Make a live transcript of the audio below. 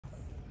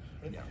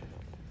Yeah.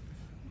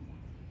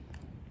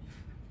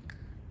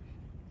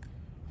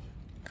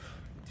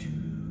 Do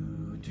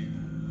do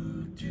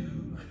do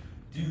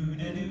do do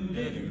do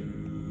do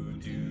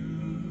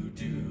do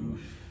do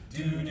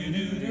do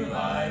do do.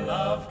 I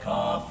love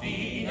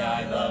coffee,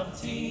 I love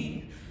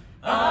tea,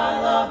 I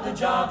love the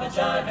Java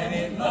Jive and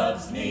it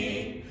loves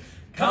me.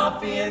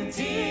 Coffee and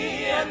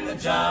tea and the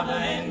Java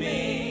and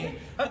me.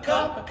 A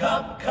cup,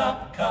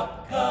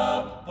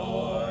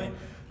 boy.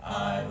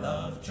 I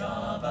love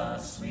Java,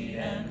 sweet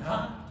and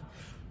hot.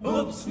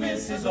 Oops,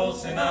 Mrs.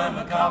 Olson, I'm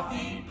a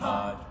coffee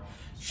pot.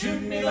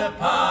 Shoot me the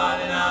pot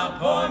and I'll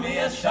pour me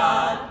a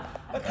shot.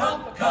 A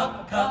cup,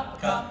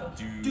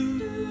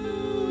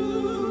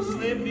 do.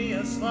 Slip me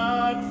a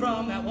slug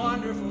from that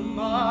wonderful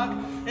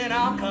mug, and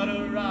I'll cut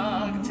a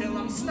rug till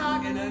I'm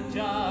snogging a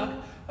jug.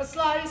 A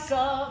slice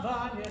of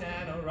onion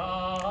and a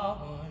raw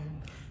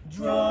one.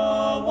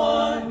 Draw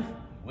one.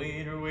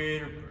 Waiter,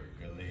 waiter,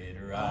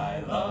 percolator.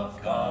 I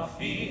love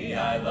coffee,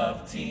 I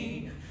love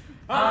tea,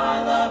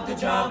 I love the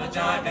Java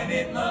Jive and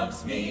it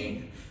loves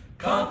me.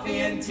 Coffee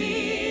and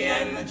tea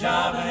and the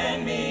Java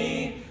and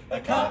me. A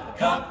cup,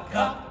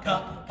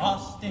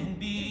 Austin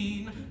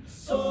bean,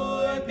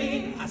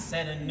 soybean. I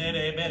said a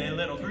nitty bitty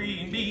little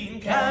green bean,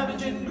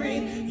 cabbage and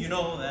green. You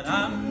know that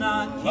I'm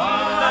not keen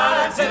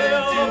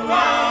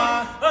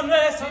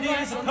unless it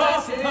is a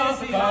coffee bean.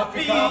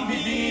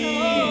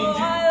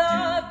 I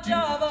love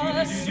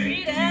Java,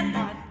 sweet and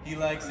hot. He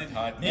likes it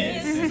hot.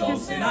 Mrs.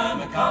 Olson,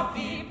 I'm a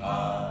coffee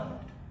pot.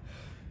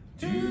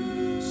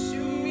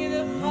 Shoot me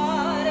the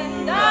pot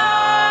and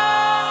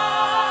I'll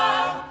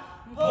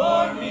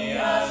pour me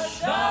a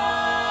shot.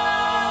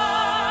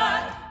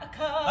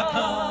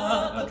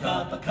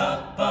 A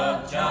cup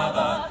of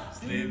Java.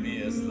 Slip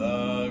me a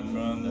slug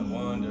from the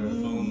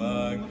wonderful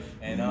mug,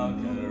 and I'll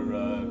cut a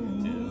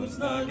rug till I'm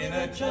snug in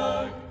a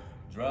jug.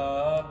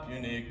 Drop your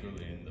nickel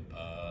in the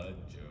pot,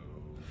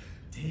 Joe.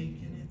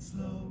 Taking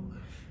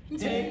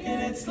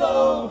it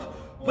slow.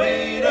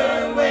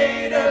 Waiter,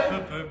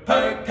 waiter,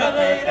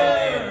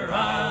 percolator. I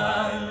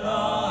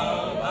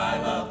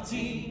love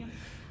tea,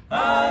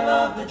 I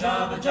love the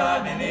Java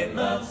Jive and it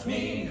loves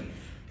me.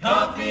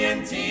 Coffee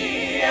and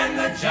tea and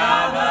the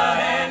Java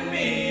and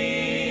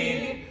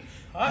me.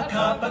 A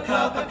cup,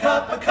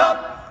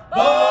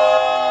 boy.